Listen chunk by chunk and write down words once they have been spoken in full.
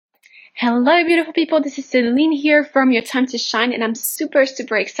Hello, beautiful people. This is Celine here from Your Time to Shine, and I'm super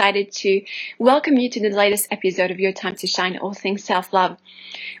excited to welcome you to the latest episode of Your Time to Shine, all things self-love.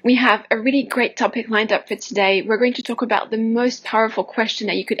 We have a really great topic lined up for today. We're going to talk about the most powerful question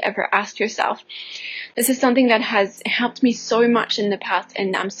that you could ever ask yourself. This is something that has helped me so much in the past,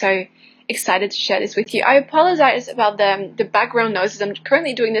 and I'm so excited to share this with you. I apologize about the background noises. I'm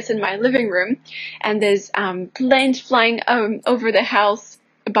currently doing this in my living room, and there's planes flying over the house.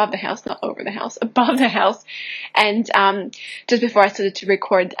 Above the house, not over the house, above the house. And just before I started to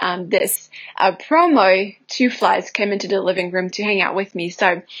record this promo, two flies came into the living room to hang out with me.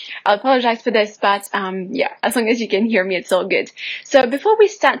 So I'll apologize for this, but yeah, as long as you can hear me, it's all good. So before we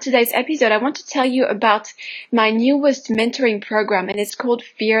start today's episode, I want to tell you about my newest mentoring program, and it's called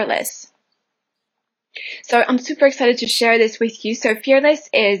Fearless. So I'm super excited to share this with you. So Fearless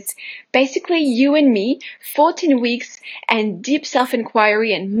is basically you and me, 14 weeks and deep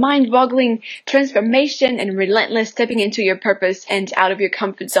self-inquiry and mind-boggling transformation and relentless stepping into your purpose and out of your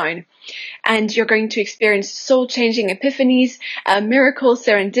comfort zone. And you're going to experience soul-changing epiphanies, miracles,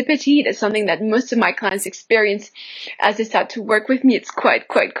 serendipity. That's something that most of my clients experience as they start to work with me. It's quite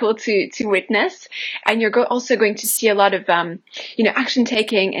cool to witness. And you're also going to see a lot of, action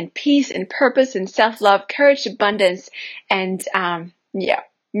taking and peace and purpose and self-love, courage, abundance, and,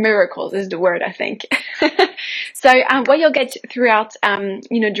 miracles is the word, I think. So, what you'll get throughout,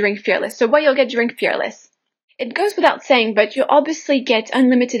 during Fearless. So what you'll get during Fearless. It goes without saying, but you obviously get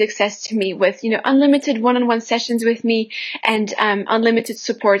unlimited access to me with, unlimited one-on-one sessions with me and unlimited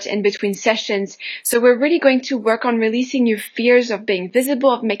support in between sessions. So we're really going to work on releasing your fears of being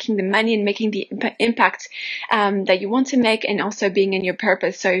visible, of making the money and making the impact that you want to make, and also being in your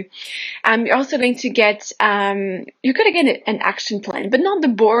purpose. So you're also going to get, you're going to get an action plan, but not the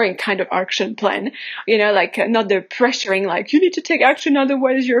boring kind of action plan, not the pressuring, like you need to take action,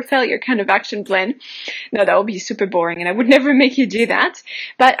 otherwise you're a failure kind of action plan. No, that would be super boring, and I would never make you do that.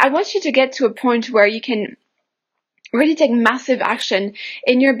 But I want you to get to a point where you can really take massive action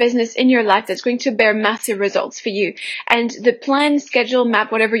in your business, in your life, that's going to bear massive results for you. And the plan, schedule,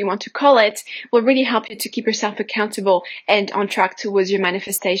 map, whatever you want to call it, will really help you to keep yourself accountable and on track towards your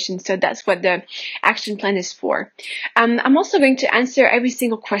manifestation. So that's what the action plan is for. I'm also going to answer every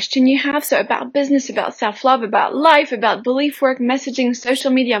single question you have. So about business, about self-love, about life, about belief work, messaging, social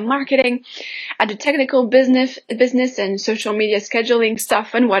media, marketing, the technical business and social media scheduling stuff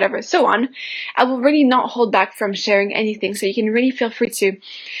and whatever, so on. I will really not hold back from sharing anything, so you can really feel free to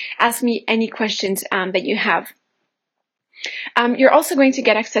ask me any questions that you have. You're also going to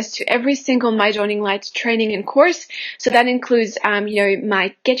get access to every single My Joining Light training and course. So that includes,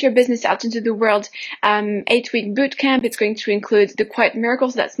 my Get Your Business Out into the World 8-week bootcamp. It's going to include the Quiet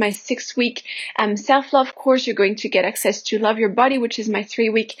Miracles. That's my 6-week self-love course. You're going to get access to Love Your Body, which is my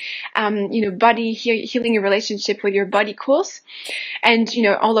 3-week, body healing your relationship with your body course. And,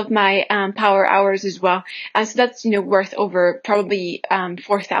 all of my power hours as well. So that's, worth over probably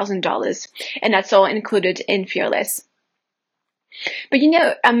 $4,000. And that's all included in Fearless. But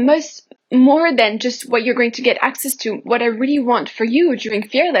more than just what you're going to get access to, what I really want for you during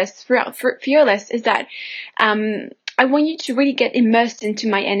Fearless, Fearless, is that I want you to really get immersed into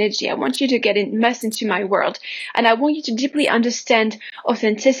my energy. I want you to get immersed into my world. And I want you to deeply understand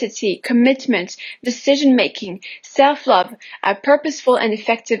authenticity, commitment, decision-making, self-love, purposeful and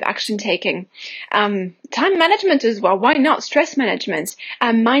effective action-taking, time management as well. Why not? Stress management,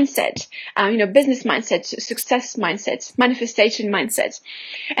 mindset, business mindset, success mindset, manifestation mindset.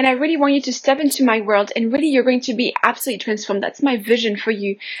 And I really want you to step into my world, and really you're going to be absolutely transformed. That's my vision for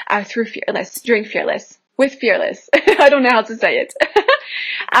you through Fearless, during Fearless. With Fearless. I don't know how to say it.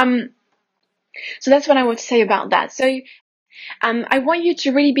 So that's what I want to say about that. So I want you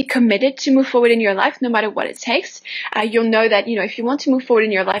to really be committed to move forward in your life, no matter what it takes. You'll know that, if you want to move forward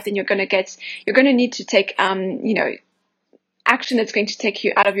in your life, then you're going to need to take, action that's going to take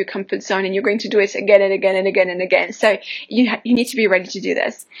you out of your comfort zone, and you're going to do it again and again and again and again. So you need to be ready to do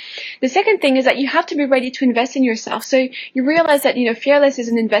this. The second thing is that you have to be ready to invest in yourself. So you realize that, Fearless is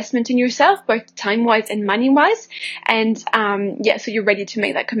an investment in yourself, both time-wise and money-wise. And, so you're ready to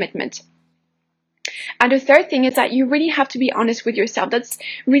make that commitment. And the third thing is that you really have to be honest with yourself. That's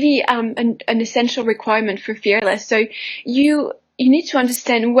really an essential requirement for Fearless. So you need to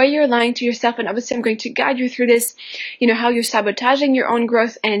understand where you're lying to yourself, and obviously I'm going to guide you through this, how you're sabotaging your own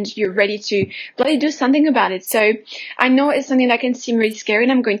growth, and you're ready to bloody do something about it. So I know it's something that can seem really scary,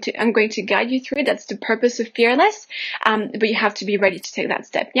 and I'm going to guide you through it. That's the purpose of Fearless. But you have to be ready to take that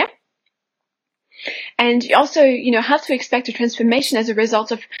step. Yeah. And you also, have to expect a transformation as a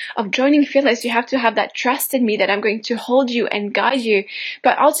result of joining Fearless. You have to have that trust in me that I'm going to hold you and guide you.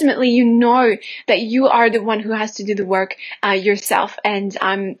 But ultimately, you know that you are the one who has to do the work yourself. And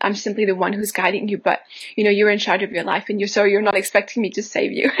I'm simply the one who's guiding you. But, you're in charge of your life, and you're not expecting me to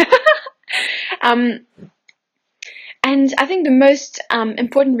save you. And I think the most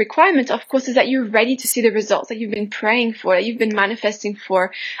important requirement, of course, is that you're ready to see the results that you've been praying for, that you've been manifesting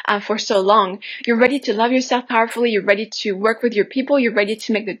for so long. You're ready to love yourself powerfully. You're ready to work with your people. You're ready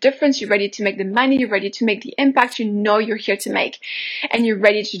to make the difference. You're ready to make the money. You're ready to make the impact you're here to make. And you're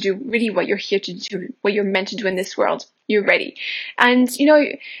ready to do really what you're here to do, what you're meant to do in this world. You're ready. And,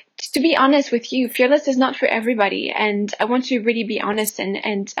 to be honest with you, Fearless is not for everybody. And I want to really be honest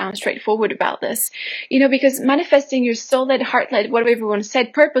and straightforward about this, because manifesting your soul-led, heart-led, whatever everyone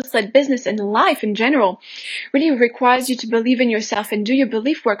said, purpose-led business and life in general really requires you to believe in yourself and do your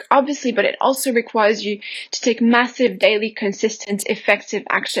belief work, obviously, but it also requires you to take massive, daily, consistent, effective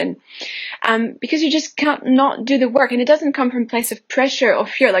action. Because you just can't not do the work. And it doesn't come from a place of pressure or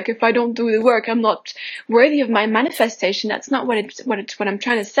fear. Like, if I don't do the work, I'm not worthy of my manifestation. That's not what I'm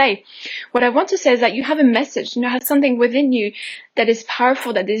trying to say. What I want to say is that you have a message, have something within you that is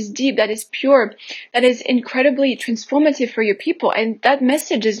powerful, that is deep, that is pure, that is incredibly transformative for your people. And that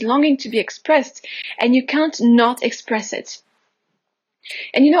message is longing to be expressed, and you can't not express it.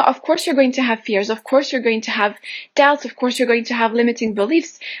 And of course you're going to have fears. Of course you're going to have doubts. Of course you're going to have limiting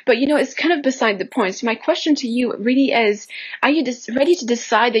beliefs. But it's kind of beside the point. So my question to you really is, are you ready to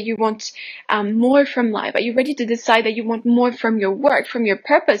decide that you want more from life? Are you ready to decide that you want more from your work, from your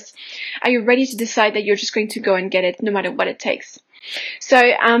purpose? Are you ready to decide that you're just going to go and get it no matter what it takes? So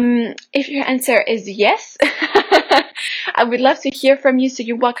if your answer is yes, I would love to hear from you. So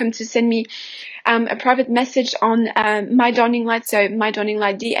you're welcome to send me a private message on My Dawning Light, so My Dawning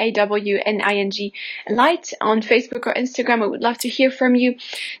Light, DAWNING Light, on Facebook or Instagram. I would love to hear from you.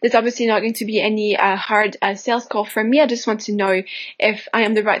 There's obviously not going to be any hard sales call from me. I just want to know if I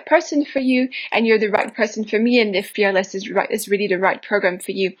am the right person for you and you're the right person for me, and if Fearless is really the right program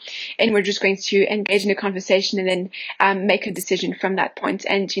for you. And we're just going to engage in a conversation and then make a decision from that point.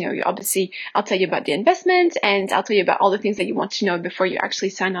 And obviously I'll tell you about the investment, and I'll tell you about all the things that you want to know before you actually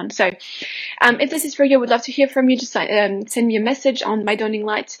sign on. So if this is for you, I would love to hear from you. Just send me a message on My Dawning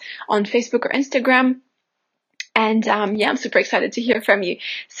Light on Facebook or Instagram. And I'm super excited to hear from you.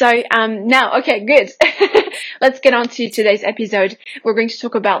 So now, okay, good. Let's get on to today's episode. We're going to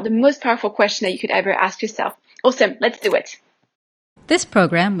talk about the most powerful question that you could ever ask yourself. Awesome, let's do it. This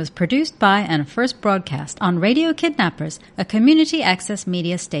program was produced by and first broadcast on Radio Kidnappers, a community access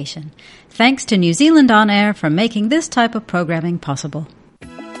media station. Thanks to New Zealand On Air for making this type of programming possible.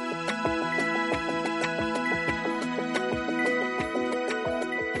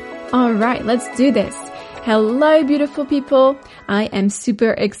 All right, let's do this. Hello, beautiful people. I am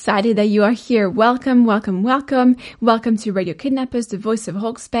super excited that you are here. Welcome, welcome, welcome. Welcome to Radio Kidnappers, the voice of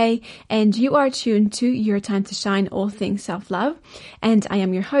Hawke's Bay. And you are tuned to Your Time to Shine, all things self-love. And I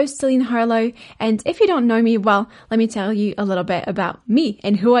am your host, Celine Harlow. And if you don't know me, well, let me tell you a little bit about me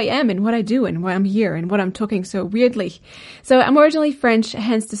and who I am and what I do and why I'm here and what I'm talking so weirdly. So I'm originally French,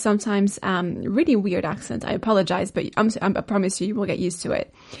 hence the sometimes really weird accent. I apologize, but I promise you will get used to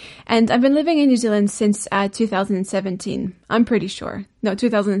it. And I've been living in New Zealand since 2017. I'm pretty sure. No,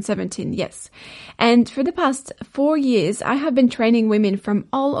 2017, yes. And for the past 4 years, I have been training women from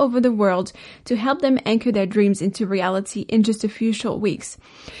all over the world to help them anchor their dreams into reality in just a few short weeks.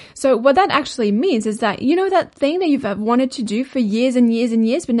 So what that actually means is that, that thing that you've wanted to do for years and years and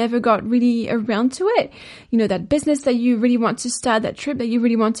years, but never got really around to it, that business that you really want to start, that trip that you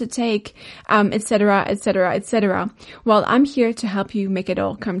really want to take, etc., etc., etc. Well, I'm here to help you make it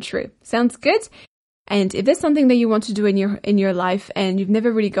all come true. Sounds good? And if there's something that you want to do in your life and you've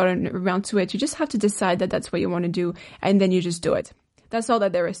never really gotten around to it, you just have to decide that that's what you want to do, and then you just do it. That's all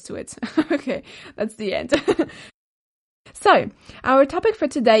that there is to it. Okay, that's the end. So, our topic for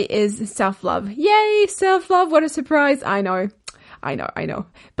today is self-love. Yay, self-love, what a surprise. I know.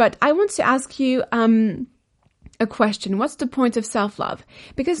 But I want to ask you a question. What's the point of self-love?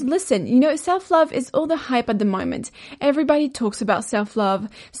 Because listen, self-love is all the hype at the moment. Everybody talks about self-love,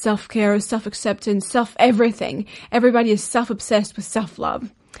 self-care, self-acceptance, self-everything. Everybody is self-obsessed with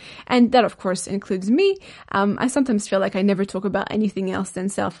self-love. And that, of course, includes me. I sometimes feel like I never talk about anything else than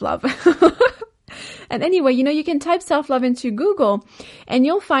self-love. And anyway, you can type self-love into Google and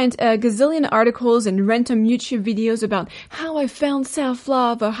you'll find a gazillion articles and random YouTube videos about how I found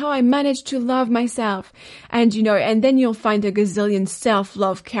self-love or how I managed to love myself. And, and then you'll find a gazillion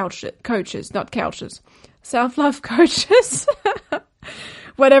self-love coaches, not couches, self-love coaches,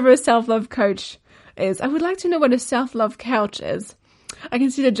 whatever a self-love coach is. I would like to know what a self-love couch is. I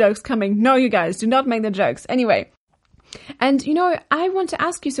can see the jokes coming. No, you guys, do not make the jokes. Anyway. And, I want to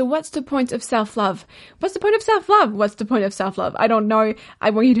ask you, so what's the point of self-love? What's the point of self-love? What's the point of self-love? I don't know. I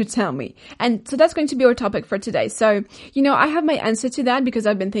want you to tell me. And so that's going to be our topic for today. So, I have my answer to that because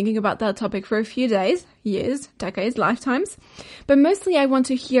I've been thinking about that topic for a few days, years, decades, lifetimes. But mostly I want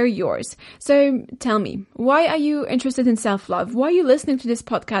to hear yours. So tell me, why are you interested in self-love? Why are you listening to this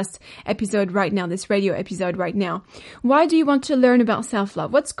podcast episode right now, this radio episode right now? Why do you want to learn about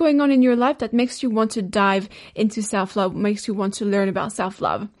self-love? What's going on in your life that makes you want to dive into self-love? Makes you want to learn about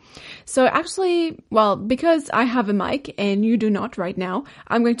self-love? So actually, because I have a mic and you do not right now,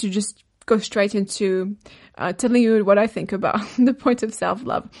 I'm going to just go straight into telling you what I think about the point of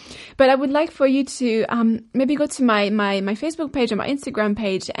self-love. But I would like for you to maybe go to my Facebook page or my Instagram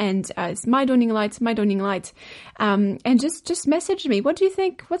page, and it's My Dawning Light, and just message me. What do you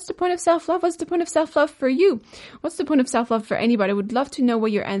think? What's the point of self-love? What's the point of self-love for you? What's the point of self-love for anybody? I would love to know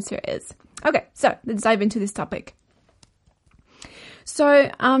what your answer is. Okay, so let's dive into this topic. So,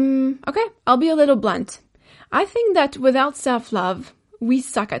 okay, I'll be a little blunt. I think that without self-love, we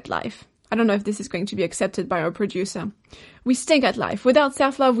suck at life. I don't know if this is going to be accepted by our producer. We stink at life. Without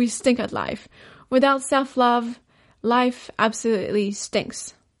self-love, we stink at life. Without self-love, life absolutely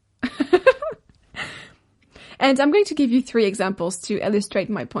stinks. And I'm going to give you 3 examples to illustrate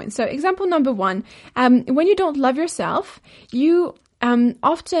my point. So example number 1, when you don't love yourself, you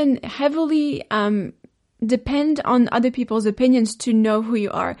often heavily depend on other people's opinions to know who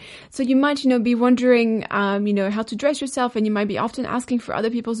you are. So you might, be wondering, how to dress yourself, and you might be often asking for other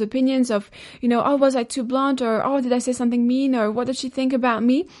people's opinions of, oh, was I too blunt? Or, oh, did I say something mean? Or what did she think about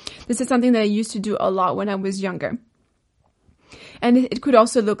me? This is something that I used to do a lot when I was younger. And it could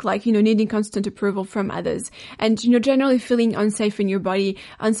also look like, needing constant approval from others and, generally feeling unsafe in your body,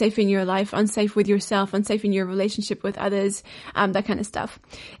 unsafe in your life, unsafe with yourself, unsafe in your relationship with others, that kind of stuff.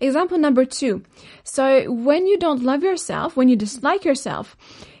 Example number 2. So when you don't love yourself, when you dislike yourself,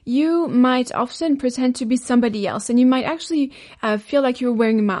 you might often pretend to be somebody else, and you might actually feel like you're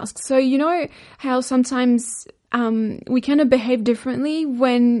wearing a mask. So how sometimes we kind of behave differently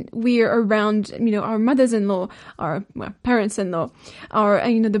when we're around, our mothers-in-law, our parents-in-law, or,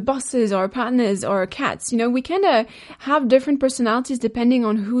 the bosses, or partners, or cats. We kind of have different personalities depending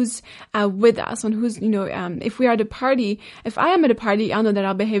on who's with us, on who's, if we are at a party. If I am at a party, I know that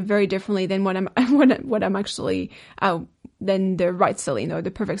I'll behave very differently than what I'm actually, than the right Celine, or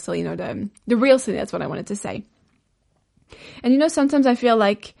the perfect Celine, or the real Celine. That's what I wanted to say. And sometimes I feel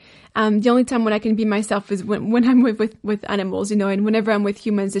like the only time when I can be myself is when I'm with animals, and whenever I'm with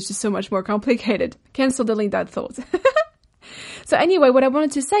humans, it's just so much more complicated. Cancel, delete that thought. So anyway, what I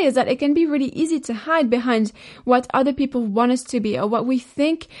wanted to say is that it can be really easy to hide behind what other people want us to be, or what we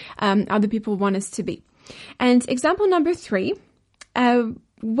think other people want us to be. And example number 3,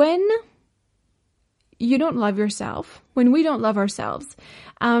 when you don't love yourself, when we don't love ourselves,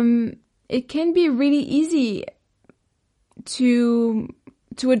 it can be really easy to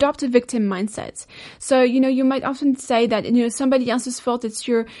adopt a victim mindset. So, you might often say that, somebody else's fault, it's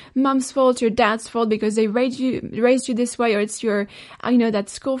your mom's fault, your dad's fault because they raised you this way, or it's your, that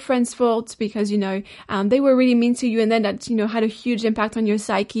school friend's fault because, they were really mean to you, and then that, had a huge impact on your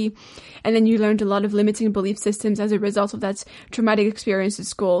psyche. And then you learned a lot of limiting belief systems as a result of that traumatic experience at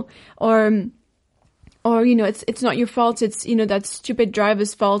school. Or, it's not your fault. It's, that stupid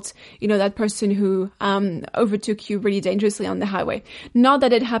driver's fault, that person who, overtook you really dangerously on the highway. Not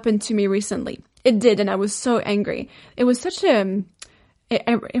that it happened to me recently. It did. And I was so angry. It was such a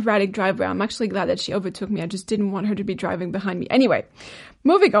erratic driver. I'm actually glad that she overtook me. I just didn't want her to be driving behind me. Anyway,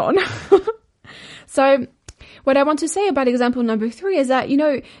 moving on. So, what I want to say about example number 3 is that,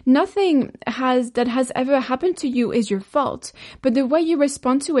 nothing that has ever happened to you is your fault, but the way you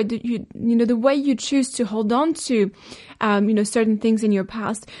respond to it, the way you choose to hold on to, certain things in your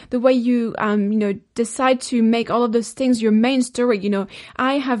past, the way you, decide to make all of those things your main story.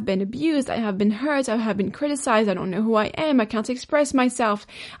 I have been abused, I have been hurt, I have been criticized, I don't know who I am, I can't express myself,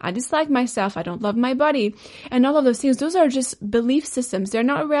 I dislike myself, I don't love my body, and all of those things, those are just belief systems. They're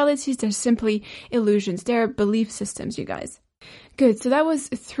not realities, they're simply illusions. They're belief systems, you guys. Good. So that was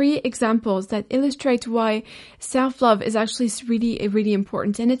 3 examples that illustrate why self-love is actually really, really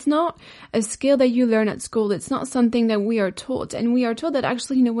important. And it's not a skill that you learn at school. It's not something that we are taught. And we are told that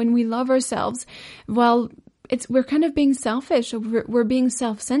actually, when we love ourselves, we're kind of being selfish, or we're being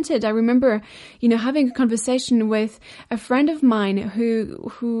self-centered. I remember, having a conversation with a friend of mine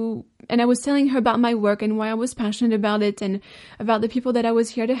who, and I was telling her about my work and why I was passionate about it and about the people that I was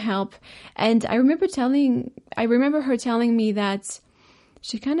here to help. And I remember her telling me that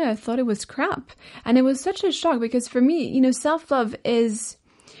she kind of thought it was crap. And it was such a shock because for me, self-love is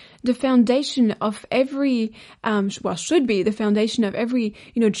the foundation of every, should be the foundation of every,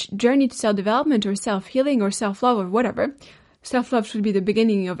 journey to self-development or self-healing or self-love or whatever. Self-love should be the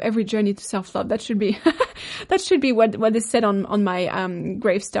beginning of every journey to self-love. That should be, what is said on my,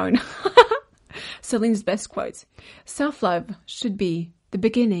 gravestone. Celine's best quote. Self-love should be the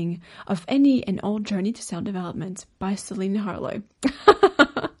beginning of any and all journey to self-development by Celine Harlow.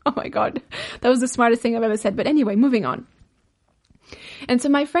 Oh my God. That was the smartest thing I've ever said. But anyway, moving on. And so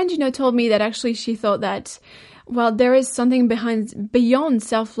my friend, told me that actually she thought that, well, there is something beyond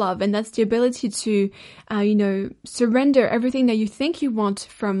self-love, and that's the ability to, surrender everything that you think you want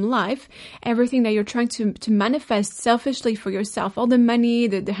from life, everything that you're trying to manifest selfishly for yourself, all the money,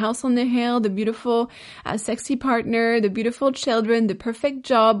 the house on the hill, the beautiful, sexy partner, the beautiful children, the perfect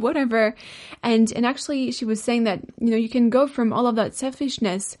job, whatever. And actually she was saying that, you can go from all of that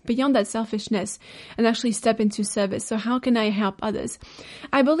selfishness, beyond that selfishness, and actually step into service. So how can I help others?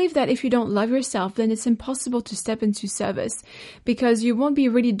 I believe that if you don't love yourself, then it's impossible to step into service, because you won't be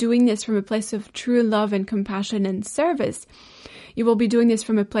really doing this from a place of true love and compassion and service. You will be doing this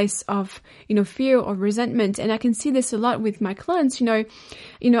from a place of, fear or resentment. And I can see this a lot with my clients. I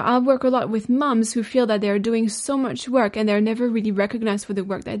work a lot with moms who feel that they're doing so much work and they're never really recognized for the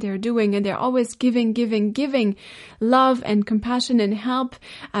work that they're doing. And they're always giving love and compassion and help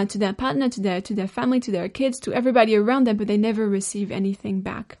to their partner, to their family, to their kids, to everybody around them, but they never receive anything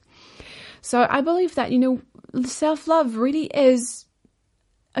back. So I believe that, self-love really is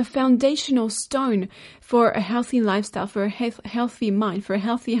a foundational stone for a healthy lifestyle, for a healthy mind, for a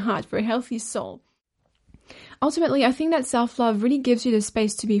healthy heart, for a healthy soul. Ultimately, I think that self-love really gives you the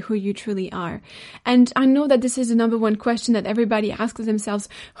space to be who you truly are. And I know that this is the number one question that everybody asks themselves,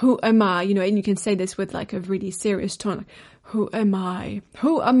 who am I? And you can say this with like a really serious tone. Who am I?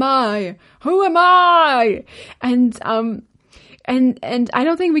 Who am I? Who am I? And I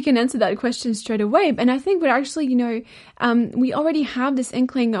don't think we can answer that question straight away. And I think we're actually, we already have this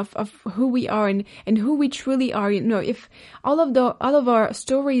inkling of who we are and who we truly are. If all of our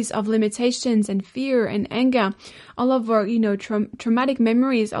stories of limitations and fear and anger, all of our, traumatic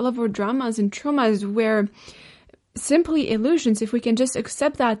memories, all of our dramas and traumas were simply illusions, if we can just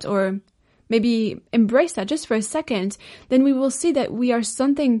accept that or maybe embrace that just for a second, then we will see that we are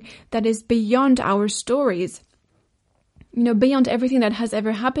something that is beyond our stories. Beyond everything that has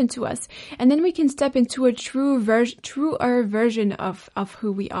ever happened to us. And then we can step into a truer version of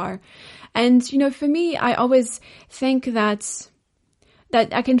who we are. And, for me, I always think that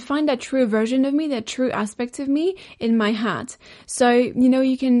I can find that true version of me, that true aspect of me in my heart. So,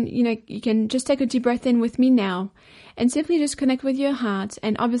 you can just take a deep breath in with me now and simply just connect with your heart.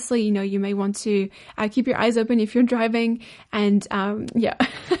 And obviously, you may want to keep your eyes open if you're driving and,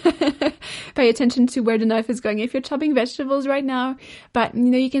 pay attention to where the knife is going if you're chopping vegetables right now. But,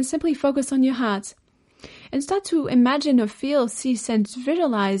 you can simply focus on your heart and start to imagine or feel, see, sense,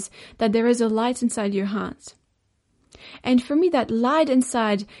 visualize that there is a light inside your heart. And for me, that light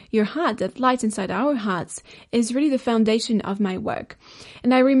inside your heart, that light inside our hearts is really the foundation of my work.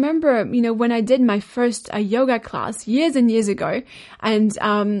 And I remember, when I did my first yoga class years and years ago,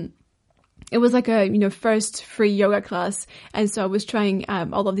 and it was like a, first free yoga class. And so I was trying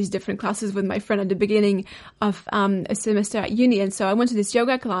all of these different classes with my friend at the beginning of a semester at uni. And so I went to this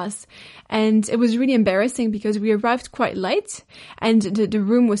yoga class and it was really embarrassing because we arrived quite late and the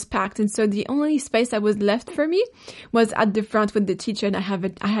room was packed. And so the only space that was left for me was at the front with the teacher. And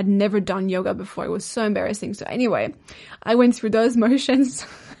I had never done yoga before. It was so embarrassing. So anyway, I went through those motions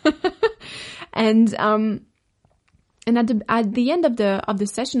and at the end of the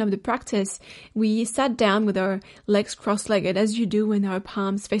session of the practice, we sat down with our legs cross-legged, as you do, and our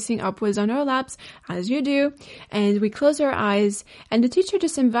palms facing upwards on our laps, as you do, and we closed our eyes. And the teacher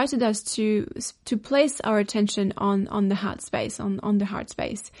just invited us to place our attention on the heart space, on the heart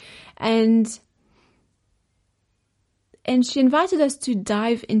space, and she invited us to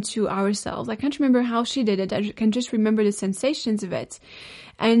dive into ourselves. I can't remember how she did it. I can just remember the sensations of it,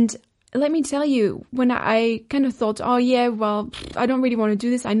 and let me tell you, when I kind of thought, oh yeah, well, I don't really want to do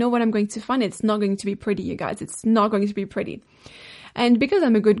this. I know what I'm going to find. It's not going to be pretty, you guys. It's not going to be pretty. And because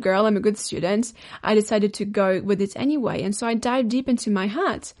I'm a good girl, I'm a good student, I decided to go with it anyway. And so I dived deep into my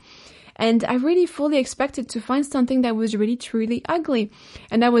heart. And I really fully expected to find something that was really, truly ugly.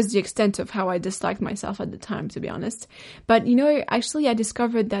 And that was the extent of how I disliked myself at the time, to be honest. But, actually I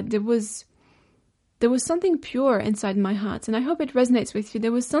discovered that there was something pure inside my heart, and I hope it resonates with you.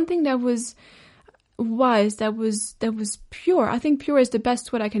 There was something that was wise, that was pure. I think pure is the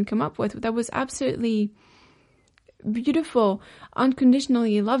best word I can come up with. That was absolutely beautiful,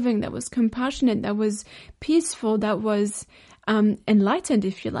 unconditionally loving, that was compassionate, that was peaceful, that was enlightened,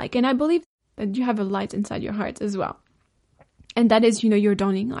 if you like. And I believe that you have a light inside your heart as well. And that is, your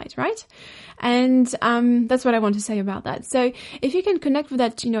dawning light, right? And that's what I want to say about that. So if you can connect with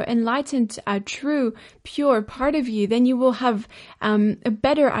that, enlightened, true, pure part of you, then you will have a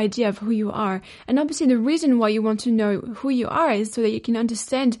better idea of who you are. And obviously the reason why you want to know who you are is so that you can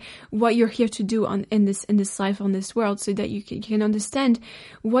understand what you're here to do in this life, on this world, so that you can understand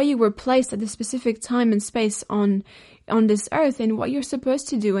why you were placed at a specific time and space on this earth and what you're supposed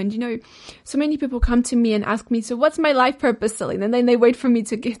to do. And so many people come to me and ask me, so what's my life purpose, Celine? And then they wait for me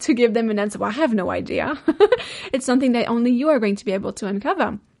to give them an answer. Well, I have no idea. It's something that only you are going to be able to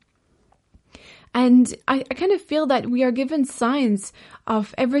uncover. And I kind of feel that we are given signs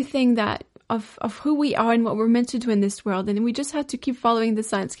of everything of who we are and what we're meant to do in this world. And we just have to keep following the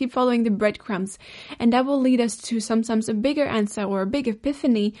signs, keep following the breadcrumbs. And that will lead us to sometimes a bigger answer or a big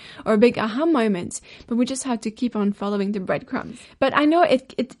epiphany or a big aha moment. But we just have to keep on following the breadcrumbs. But I know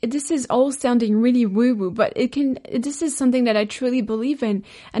this is all sounding really woo-woo, but this is something that I truly believe in.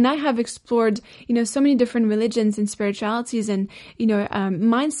 And I have explored, so many different religions and spiritualities and,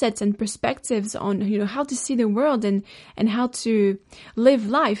 mindsets and perspectives on, how to see the world and how to live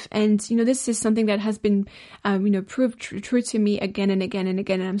life. And, this is something that has been, proved true to me again and again and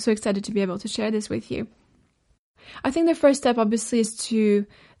again. And I'm so excited to be able to share this with you. I think the first step, obviously, is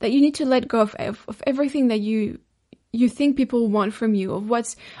that you need to let go of everything that you think people want from you, of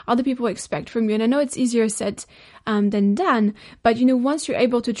what other people expect from you. And I know it's easier said than done, but once you're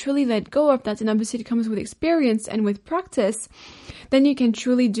able to truly let go of that, and obviously it comes with experience and with practice, then you can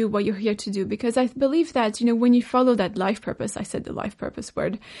truly do what you're here to do. Because I believe that, when you follow that life purpose, I said the life purpose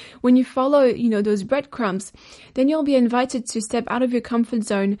word, when you follow, those breadcrumbs, then you'll be invited to step out of your comfort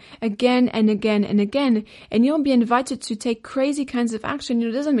zone again and again and again, and you'll be invited to take crazy kinds of action.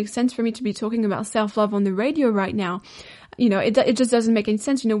 It doesn't make sense for me to be talking about self-love on the radio right now. It just doesn't make any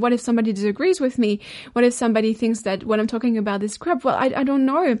sense. What if somebody disagrees with me? What if somebody thinks that what I'm talking about is crap? Well, I don't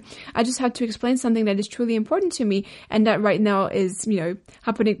know. I just have to explain something that is truly important to me. And that right now is,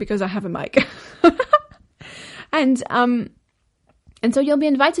 happening because I have a mic. And so you'll be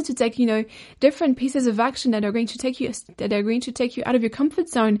invited to take, different pieces of action that are going to take you out of your comfort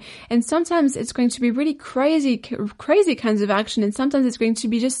zone. And sometimes it's going to be really crazy kinds of action. And sometimes it's going to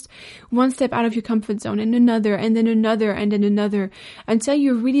be just one step out of your comfort zone and another, and then another, and then another, until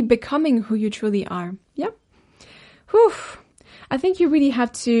you're really becoming who you truly are. Yeah. Whew. I think you really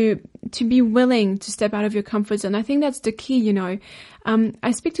have to be willing to step out of your comfort zone. I think that's the key,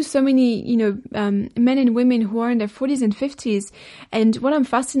 I speak to so many, men and women who are in their 40s and 50s. And what I'm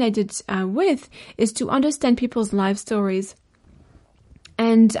fascinated with is to understand people's life stories.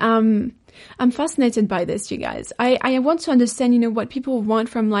 And I'm fascinated by this, you guys. I want to understand, what people want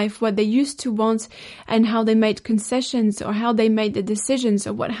from life, what they used to want, and how they made concessions, or how they made the decisions,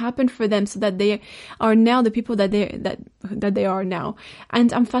 or what happened for them so that they are now the people that they are now.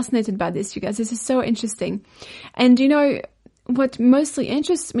 And I'm fascinated by this, you guys. This is so interesting. And, what mostly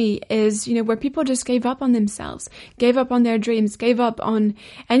interests me is, where people just gave up on themselves, gave up on their dreams, gave up on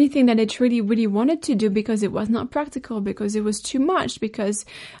anything that they truly, really wanted to do because it was not practical, because it was too much, because,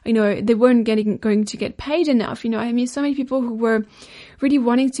 they weren't going to get paid enough. I mean, so many people who were really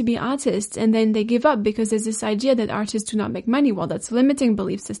wanting to be artists, and then they give up because there's this idea that artists do not make money. Well, that's a limiting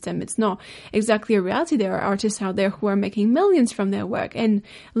belief system. It's not exactly a reality. There are artists out there who are making millions from their work and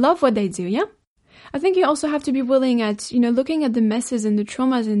love what they do. Yeah. I think you also have to be willing at, looking at the messes and the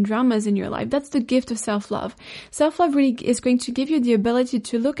traumas and dramas in your life. That's the gift of self-love. Self-love really is going to give you the ability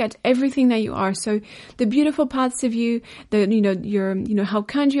to look at everything that you are. So the beautiful parts of you, how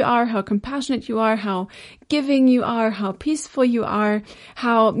kind you are, how compassionate you are, how giving you are, how peaceful you are,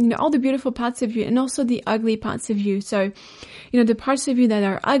 how, all the beautiful parts of you, and also the ugly parts of you. So, the parts of you that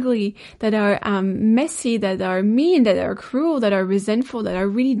are ugly, that are messy, that are mean, that are cruel, that are resentful, that are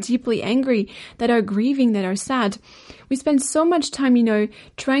really deeply angry, that are grieving, that are sad. We spend so much time,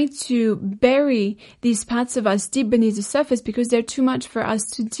 trying to bury these parts of us deep beneath the surface because they're too much for us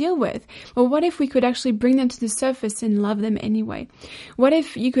to deal with. Well, what if we could actually bring them to the surface and love them anyway? What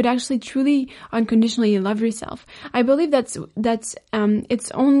if you could actually truly unconditionally love yourself? I believe that's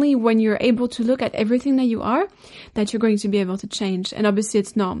it's only when you're able to look at everything that you are that you're going to be able to change. And obviously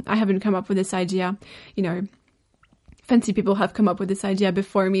it's not, I haven't come up with this idea, fancy people have come up with this idea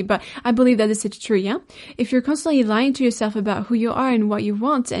before me, but I believe that this is true, yeah? If you're constantly lying to yourself about who you are and what you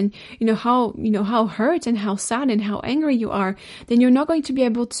want and, how hurt and how sad and how angry you are, then you're not going to be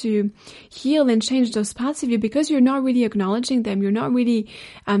able to heal and change those parts of you because you're not really acknowledging them. You're not really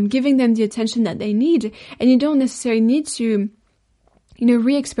giving them the attention that they need. And you don't necessarily need to,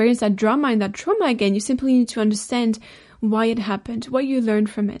 re-experience that drama and that trauma again. You simply need to understand why it happened, what you learned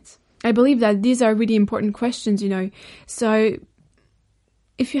from it. I believe that these are really important questions, So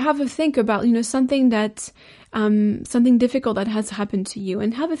if you have a think about, something that, something difficult that has happened to you,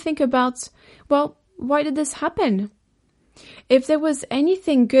 and have a think about, well, why did this happen? If there was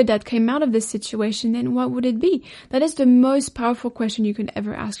anything good that came out of this situation, then what would it be? That is the most powerful question you can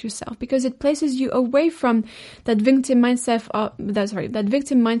ever ask yourself, because it places you away from that victim mindset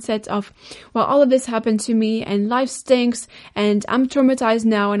of, well, all of this happened to me and life stinks and I'm traumatized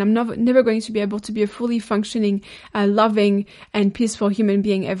now and I'm never going to be able to be a fully functioning, loving and peaceful human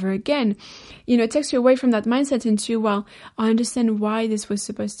being ever again. It takes you away from that mindset into, well, I understand why this was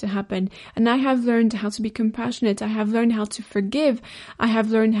supposed to happen. And I have learned how to be compassionate. I have learned how to forgive. I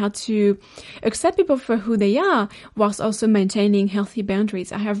have learned how to accept people for who they are whilst also maintaining healthy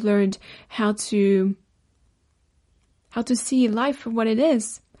boundaries. I have learned how to see life for what it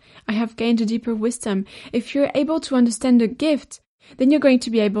is. I have gained a deeper wisdom. If you're able to understand the gift, then you're going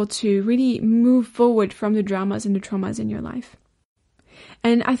to be able to really move forward from the dramas and the traumas in your life.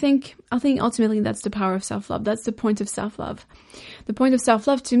 And I think ultimately that's the power of self-love. That's the point of self-love. The point of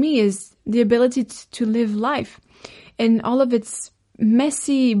self-love to me is the ability to live life in all of its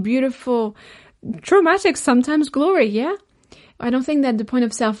messy, beautiful, traumatic, sometimes glory, yeah? I don't think that the point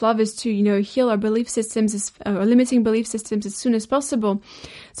of self-love is to, heal our belief systems, or limiting belief systems as soon as possible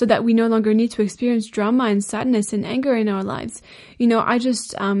so that we no longer need to experience drama and sadness and anger in our lives. I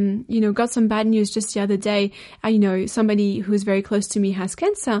just, got some bad news just the other day. Somebody who's very close to me has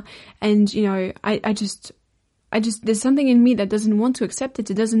cancer and, I just, there's something in me that doesn't want to accept it.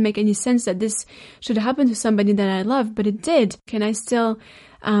 It doesn't make any sense that this should happen to somebody that I love, but it did. Can I still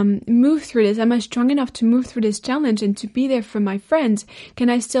move through this? Am I strong enough to move through this challenge and to be there for my friends? Can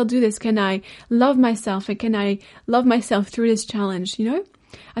I still do this? Can I love myself? And can I love myself through this challenge?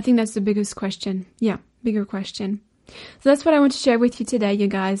 I think that's the biggest question. Yeah, bigger question. So that's what I want to share with you today, you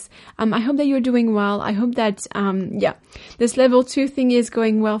guys. I hope that you're doing well. I hope that, this level 2 thing is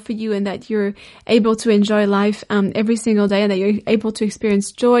going well for you and that you're able to enjoy life, every single day and that you're able to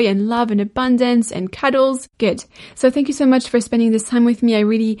experience joy and love and abundance and cuddles. Good. So thank you so much for spending this time with me. I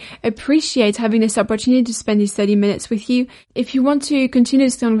really appreciate having this opportunity to spend these 30 minutes with you. If you want to continue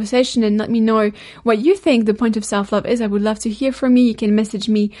this conversation and let me know what you think the point of self-love is, I would love to hear from you. You can message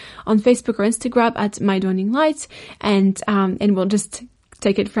me on Facebook or Instagram at MyDawningLight. And we'll just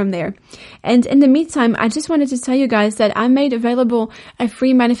take it from there. And in the meantime, I just wanted to tell you guys that I made available a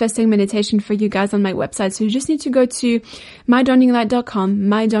free manifesting meditation for you guys on my website. So you just need to go to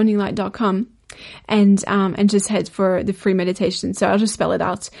mydawninglight.com, and just head for the free meditation. So I'll just spell it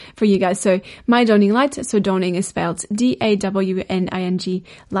out for you guys. So My Dawning Light. So Dawning is spelled DAWNING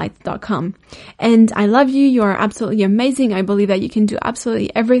light.com. And I love you. You are absolutely amazing. I believe that you can do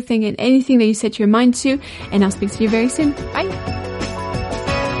absolutely everything and anything that you set your mind to. And I'll speak to you very soon. Bye.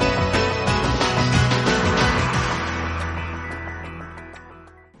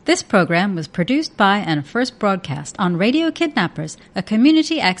 This program was produced by and first broadcast on Radio Kidnappers, a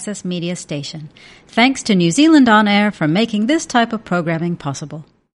community access media station. Thanks to New Zealand On Air for making this type of programming possible.